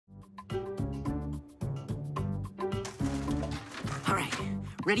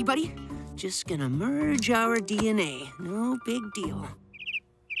Ready, buddy? Just gonna merge our DNA. No big deal.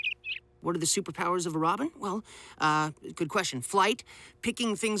 What are the superpowers of a robin? Well, good question. Flight,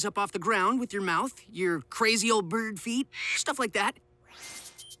 picking things up off the ground with your mouth, your crazy old bird feet, stuff like that.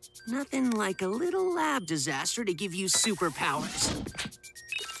 Nothing like a little lab disaster to give you superpowers.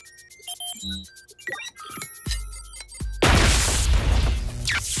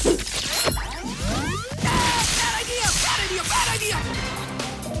 Bad idea! Bad idea! Bad idea!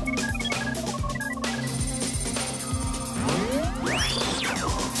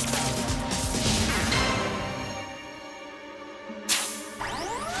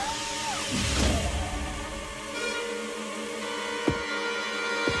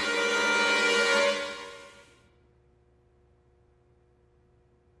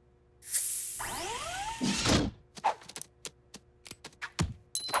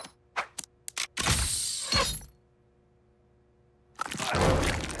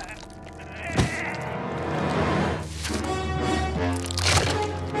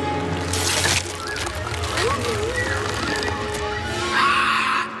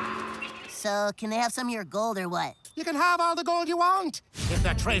 So, can they have some of your gold or what? You can have all the gold you want. If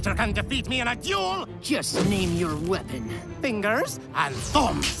the traitor can defeat me in a duel, Just name your weapon. fingers and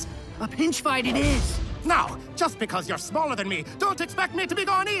thumbs. A pinch fight it is. Now, just because you're smaller than me, don't expect me to be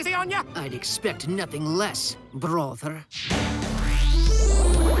going easy on you. I'd expect nothing less, brother.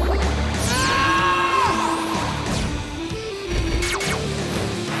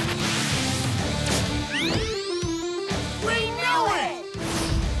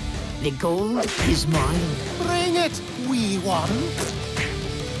 The gold is mine. Bring it, wee one.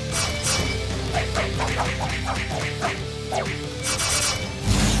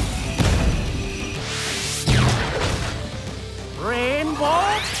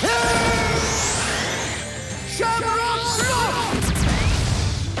 Rainbow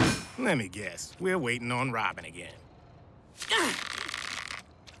Let me guess. We're waiting on Robin again.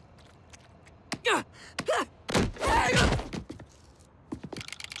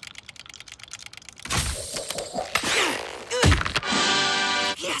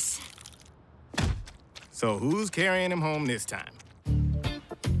 Yes! So who's carrying him home this time?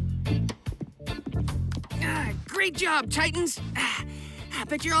 Great job, Titans. I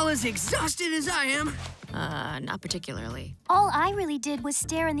bet you're all as exhausted as I am. Not particularly. All I really did was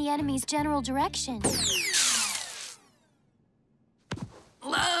stare in the enemy's general direction.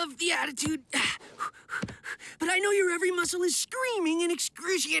 Love the attitude. But I know your every muscle is screaming in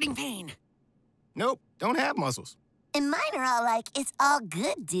excruciating pain. Nope, don't have muscles. And mine are all like, it's all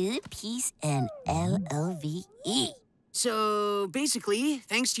good, dude. Peace and L-O-V-E. So, basically,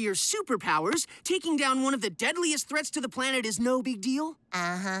 thanks to your superpowers, taking down one of the deadliest threats to the planet is no big deal?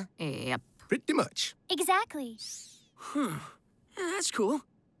 Uh-huh. Yep. Pretty much. Exactly. Yeah, that's cool.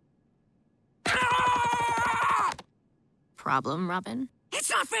 Problem, Robin? It's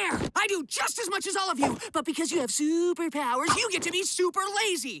not fair! I do just as much as all of you, but because you have superpowers, you get to be super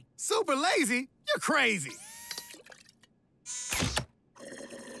lazy! Super lazy? You're crazy.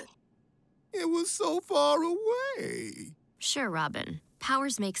 It was so far away. Sure, Robin.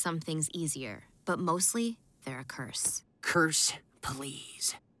 Powers make some things easier, but mostly they're a curse. Curse,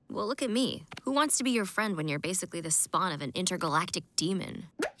 please. Well, look at me. Who wants to be your friend when you're basically the spawn of an intergalactic demon?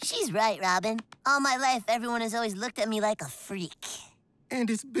 She's right, Robin. All my life, everyone has always looked at me like a freak. And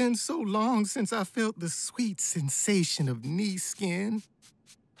it's been so long since I felt the sweet sensation of knee skin.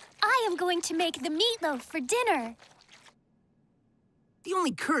 I am going to make the meatloaf for dinner. The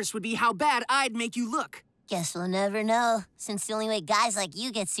only curse would be how bad I'd make you look. Guess we'll never know, since the only way guys like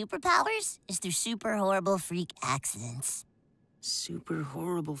you get superpowers is through super horrible freak accidents. Super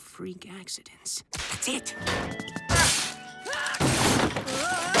horrible freak accidents. That's it.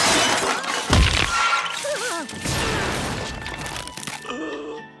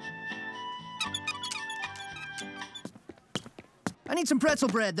 I need some pretzel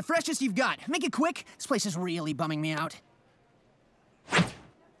bread, the freshest you've got. Make it quick. This place is really bumming me out.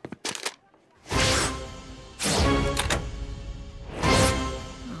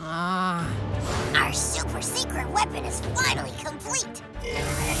 Our super secret weapon is finally complete.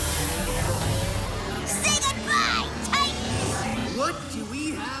 Say goodbye, Titans! What do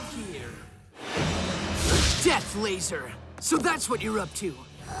we have here? A death laser. So that's what you're up to.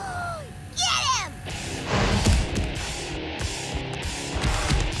 Get him!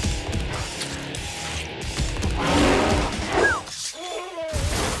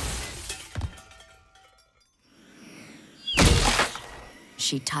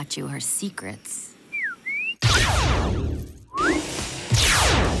 She taught you her secrets.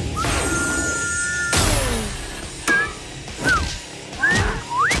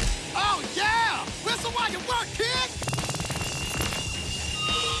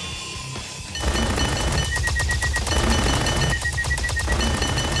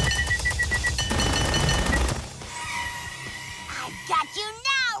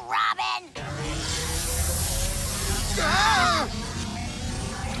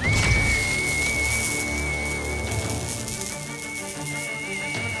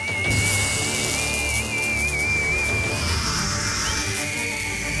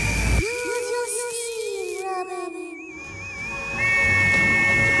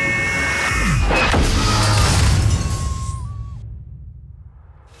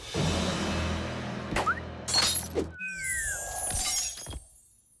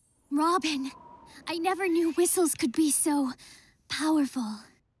 Robin, I never knew whistles could be so powerful.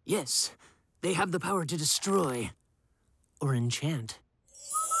 Yes, they have the power to destroy or enchant.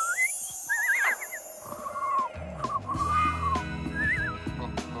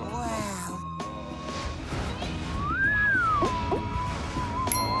 Wow.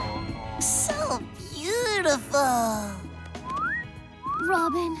 So beautiful.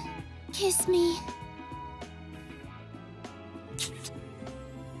 Robin, kiss me.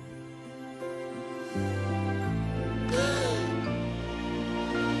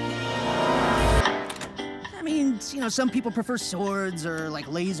 I mean, some people prefer swords or like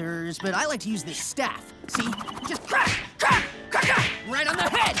lasers, but I like to use this staff. See? Just crack, crack, crack, crack, right on the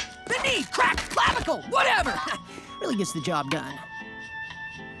head, the knee, crack, clavicle, whatever. Really gets the job done.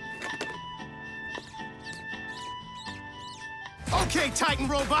 Okay, Titan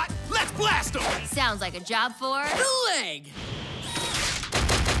robot, let's blast him! Sounds like a job for... The leg!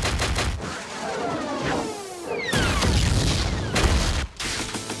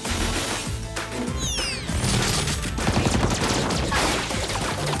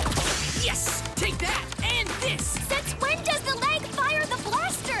 Yes! Take that! And this! Since when does the leg fire the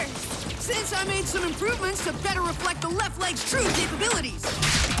blasters? Since I made some improvements to better reflect the left leg's true capabilities.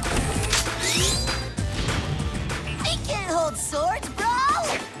 They can't hold swords, bro!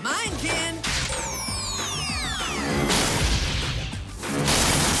 Mine can.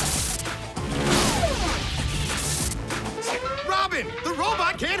 Robin, the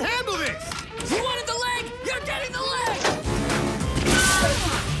robot can't handle this! You wanted the leg? You're getting the leg!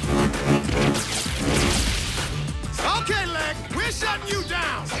 Okay, leg, we're shutting you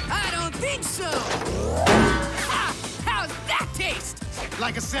down! I don't think so! Ha! How's that taste?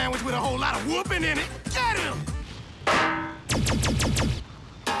 Like a sandwich with a whole lot of whooping in it. Get him!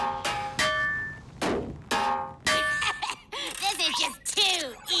 This is just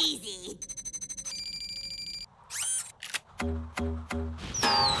too easy.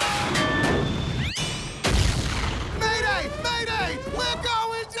 Mayday! Mayday! We're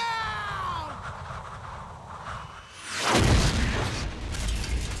going down!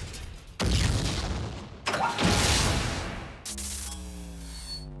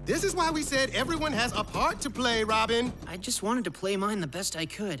 This is why we said everyone has a part to play, Robin. I just wanted to play mine the best I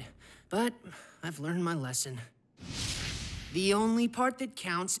could, but I've learned my lesson. The only part that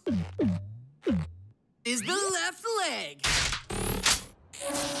counts is the left leg.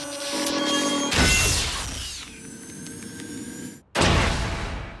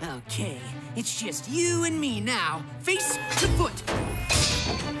 Okay, it's just you and me now, face to foot.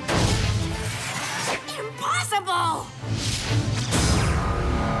 Impossible!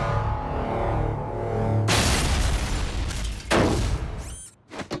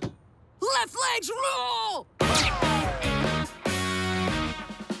 Left legs rule!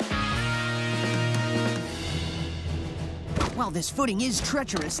 While this footing is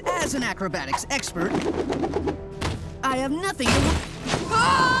treacherous, as an acrobatics expert, I have nothing to...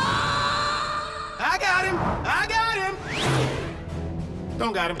 Ah! I got him! I got him!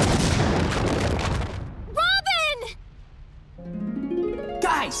 Don't got him. Robin!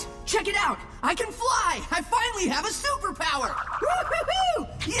 Guys, check it out! I can fly! I finally have a superpower! Woo-hoo-hoo!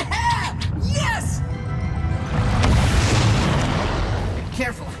 Yeah! Yes!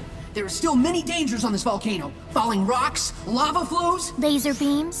 Careful. There are still many dangers on this volcano. Falling rocks, lava flows. Laser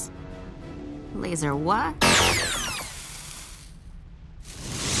beams? Laser what?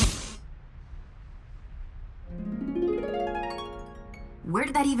 Where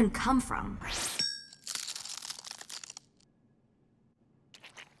did that even come from?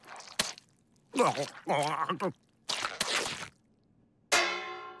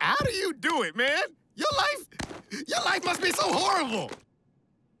 How do you do it, man? Your life must be so horrible.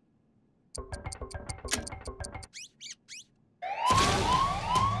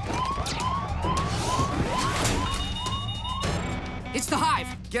 It's the Hive.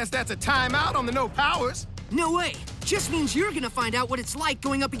 Guess that's a timeout on the no powers. No way. Just means you're gonna find out what it's like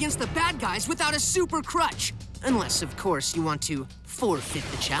going up against the bad guys without a super crutch. Unless, of course, you want to forfeit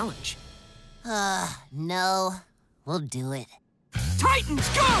the challenge. No. We'll do it. Titans,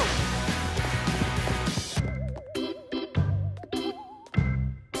 go!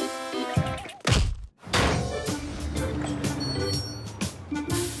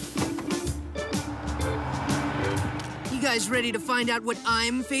 You guys ready to find out what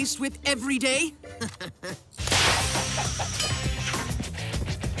I'm faced with every day?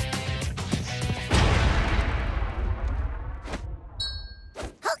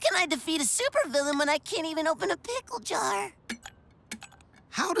 How can I defeat a supervillain when I can't even open a pickle jar?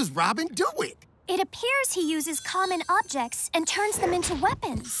 How does Robin do it? It appears he uses common objects and turns them into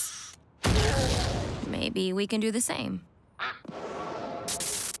weapons. Maybe we can do the same.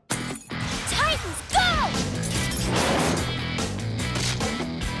 Titans, go!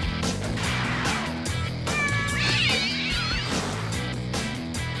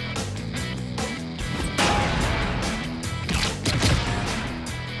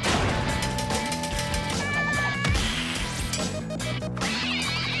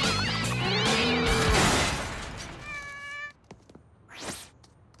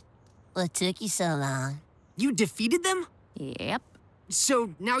 What took you so long? You defeated them? Yep.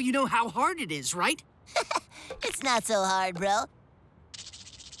 So now you know how hard it is, right? It's not so hard, bro.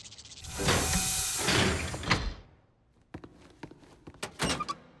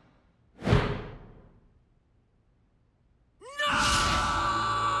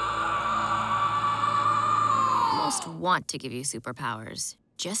 Almost want to give you superpowers,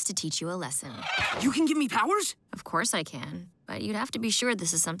 just to teach you a lesson. You can give me powers? Of course I can, but you'd have to be sure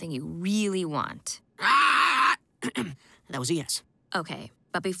this is something you really want. Ah! That was a yes. Okay,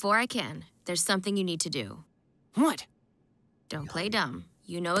 but before I can, there's something you need to do. What? Don't play dumb.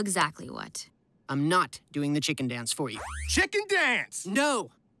 You know exactly what. I'm not doing the chicken dance for you. Chicken dance!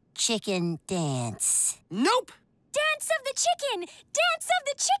 No. Chicken dance. Nope. Dance of the chicken! Dance of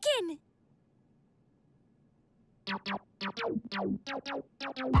the chicken!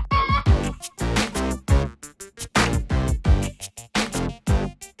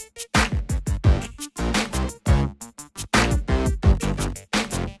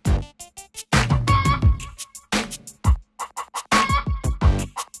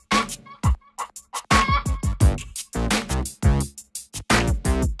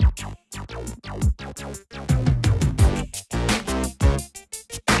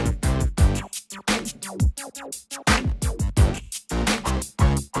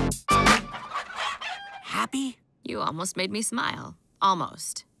 Happy? You almost made me smile.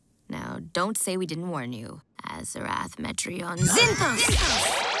 Almost. Now, don't say we didn't warn you. Azarath Metrion Zinthos!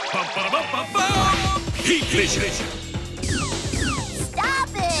 Heat vision! Stop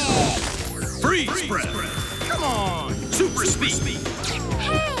it! Freeze breath! Come on! Super speed!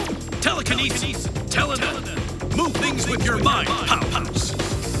 Hey! Telekinesis! Telenet! Move things with your mind! Powerhouse!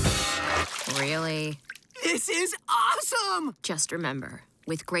 Really? This is awesome! Just remember,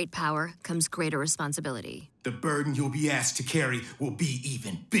 with great power comes greater responsibility. The burden you'll be asked to carry will be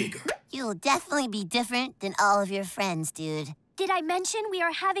even bigger. You'll definitely be different than all of your friends, dude. Did I mention we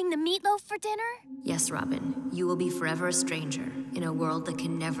are having the meatloaf for dinner? Yes, Robin, you will be forever a stranger in a world that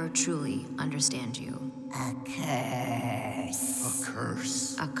can never truly understand you. A curse. A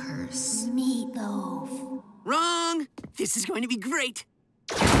curse. A curse. Meatloaf. Wrong. This is going to be great.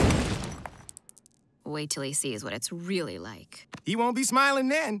 Wait till he sees what it's really like. He won't be smiling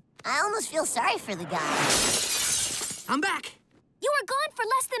then. I almost feel sorry for the guy. I'm back. You were gone for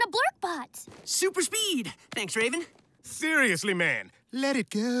less than a blurkbot. Super speed. Thanks, Raven. Seriously, man. Let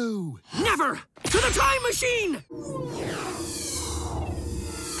it go. Never! To the time machine!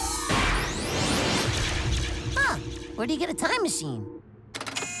 Huh. Where do you get a time machine?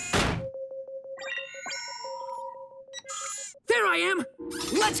 There I am!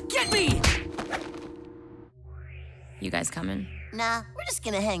 Let's get me! You guys coming? Nah, we're just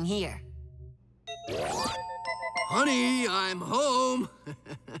gonna hang here. Honey, I'm home.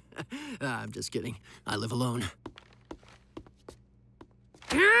 I'm just kidding. I live alone.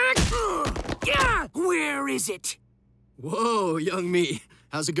 Where is it? Whoa, young me.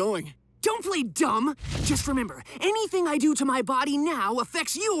 How's it going? Don't play dumb. Just remember, anything I do to my body now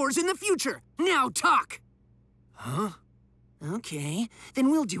affects yours in the future. Now talk. Huh? Okay,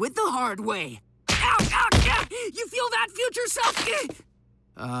 then we'll do it the hard way. Ow, ow, ow. You feel that, future self?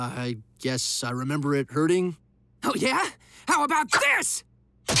 I guess I remember it hurting. Oh, yeah? How about this?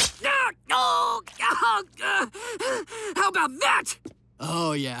 How about that?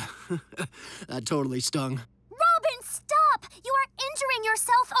 Oh, yeah. That totally stung. Robin, stop! You are injuring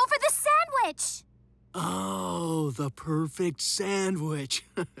yourself over the sandwich! Oh, the perfect sandwich.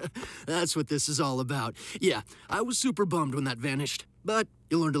 That's what this is all about. Yeah, I was super bummed when that vanished, but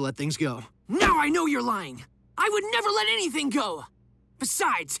you learn to let things go. Now I know you're lying. I would never let anything go.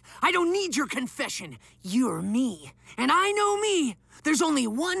 Besides, I don't need your confession. You're me, and I know me. There's only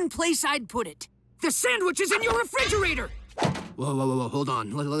one place I'd put it. The sandwich is in your refrigerator. Whoa, whoa, whoa, whoa, hold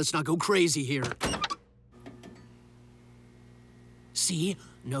on. Let's not go crazy here. See?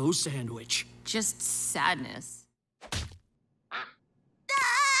 No sandwich. Just sadness.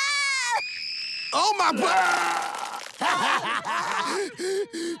 Oh, my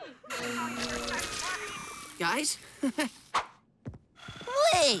Guys?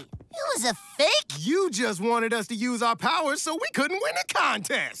 Wait, it was a fake? You just wanted us to use our powers so we couldn't win a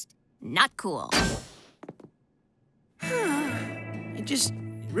contest. Not cool. It just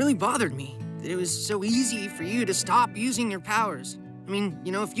really bothered me that it was so easy for you to stop using your powers. I mean,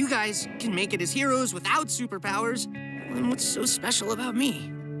 you know, if you guys can make it as heroes without superpowers, then what's so special about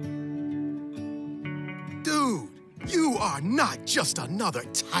me? Dude, you are not just another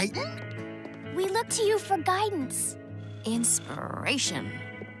Titan. We look to you for guidance. Inspiration.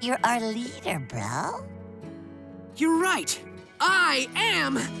 You're our leader, bro. You're right. I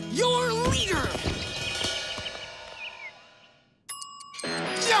am your leader.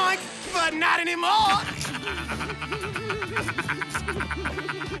 Yoink, but not anymore.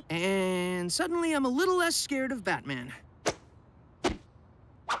 And suddenly I'm a little less scared of Batman.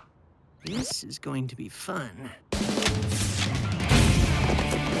 This is going to be fun.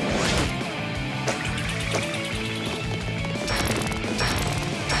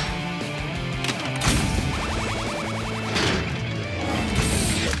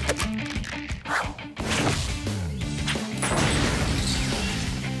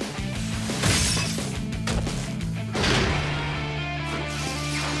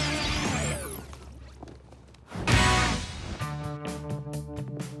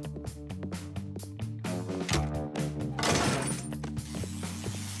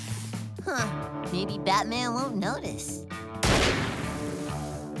 Huh. Maybe Batman won't notice.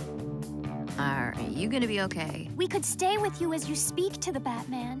 Are you gonna be okay? We could stay with you as you speak to the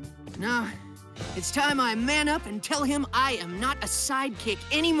Batman. No, it's time I man up and tell him I am not a sidekick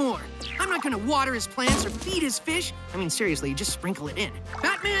anymore. I'm not gonna water his plants or feed his fish. I mean, seriously, just sprinkle it in.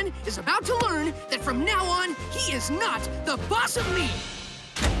 Batman is about to learn that from now on, he is not the boss of me.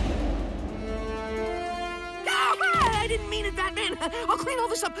 I didn't mean it, Batman. I'll clean all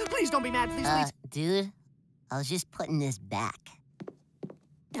this up. Please don't be mad, please, please. Dude, I was just putting this back.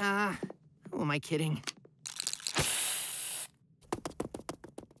 Who am I kidding?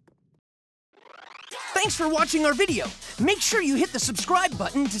 Thanks for watching our video. Make sure you hit the subscribe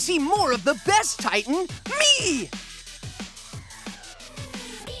button to see more of the best Titan, me!